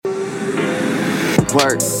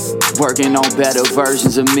Working on better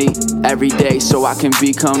versions of me every day so I can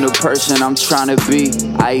become the person I'm trying to be.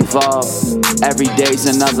 I evolve. Every day's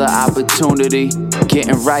another opportunity.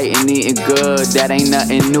 Getting right and eating good, that ain't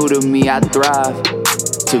nothing new to me. I thrive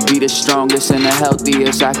to be the strongest and the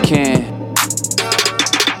healthiest I can.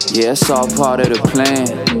 Yeah, it's all part of the plan.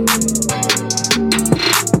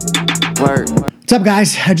 What's up,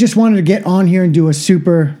 guys? I just wanted to get on here and do a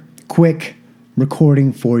super quick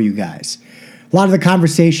recording for you guys. A lot of the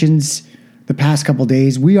conversations the past couple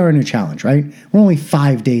days, we are in a challenge, right? We're only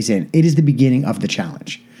 5 days in. It is the beginning of the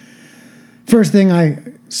challenge. First thing I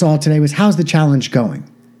saw today was, how's the challenge going?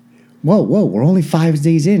 Whoa, we're only 5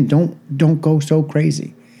 days in. Don't go so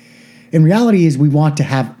crazy. In reality is we want to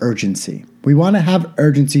have urgency. We want to have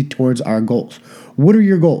urgency towards our goals. What are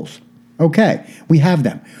your goals? Okay, we have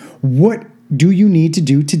them. What do you need to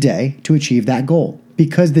do today to achieve that goal?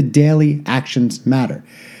 Because the daily actions matter.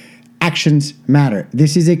 Actions matter.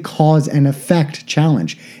 This is a cause and effect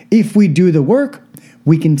challenge. If we do the work,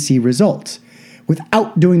 we can see results.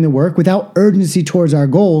 Without doing the work, without urgency towards our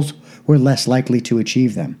goals, we're less likely to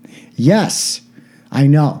achieve them. Yes, I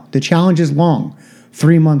know, the challenge is long,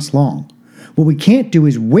 3 months long. What we can't do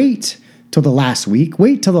is wait till the last week,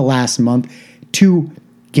 wait till the last month to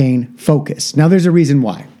gain focus. Now, there's a reason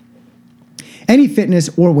why. Any fitness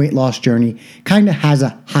or weight loss journey kind of has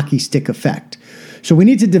a hockey stick effect. So we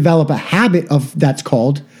need to develop a habit of that's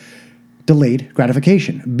called delayed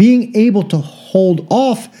gratification. Being able to hold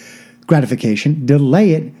off gratification,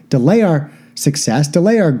 delay it, delay our success,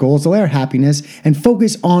 delay our goals, delay our happiness, and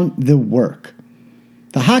focus on the work.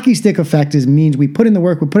 The hockey stick effect means we put in the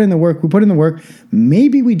work, we put in the work,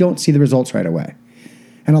 maybe we don't see the results right away.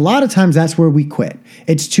 And a lot of times that's where we quit.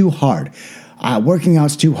 It's too hard. Working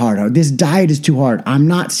out's too hard. This diet is too hard. I'm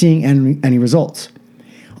not seeing any results.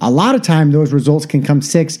 A lot of time, those results can come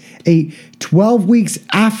 6, 8, 12 weeks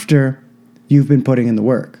after you've been putting in the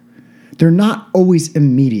work. They're not always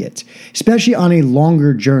immediate, especially on a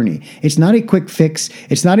longer journey. It's not a quick fix.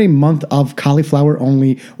 It's not a month of cauliflower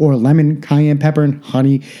only or lemon, cayenne pepper, and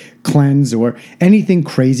honey cleanse or anything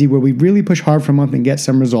crazy where we really push hard for a month and get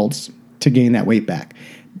some results to gain that weight back.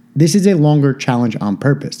 This is a longer challenge on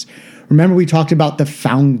purpose. Remember, we talked about the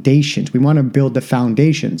foundations. We want to build the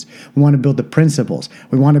foundations. We want to build the principles.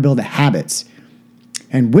 We want to build the habits.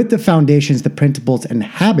 And with the foundations, the principles, and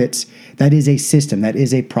habits, that is a system. That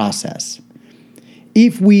is a process.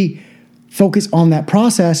 If we focus on that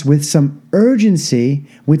process with some urgency,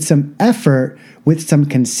 with some effort, with some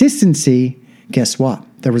consistency, guess what?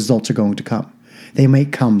 The results are going to come. They may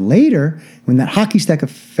come later when that hockey stick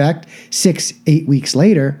effect, 6, 8 weeks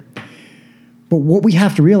later. But what we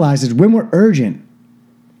have to realize is when we're urgent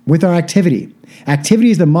with our activity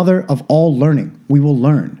is the mother of all learning. We will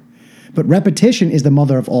learn. But repetition is the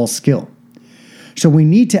mother of all skill. So we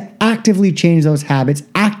need to actively change those habits,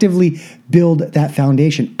 actively build that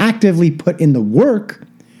foundation, actively put in the work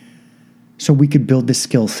so we could build the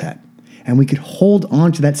skill set. And we could hold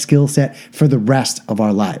on to that skill set for the rest of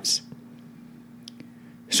our lives.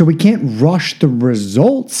 So we can't rush the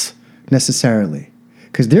results necessarily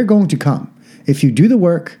because they're going to come. If you do the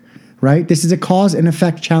work, right, this is a cause and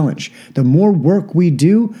effect challenge. The more work we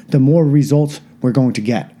do, the more results we're going to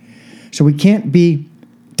get. So we can't be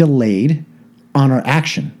delayed on our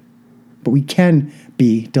action, but we can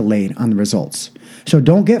be delayed on the results. So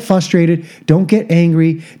don't get frustrated, don't get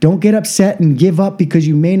angry, don't get upset and give up because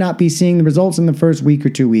you may not be seeing the results in the first week or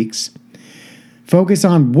 2 weeks. Focus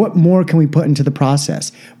on what more can we put into the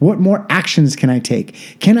process? What more actions can I take?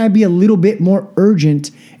 Can I be a little bit more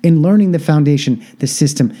urgent in learning the foundation, the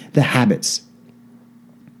system, the habits?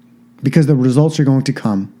 Because the results are going to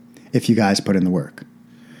come if you guys put in the work.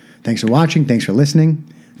 Thanks for watching. Thanks for listening.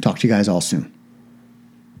 Talk to you guys all soon.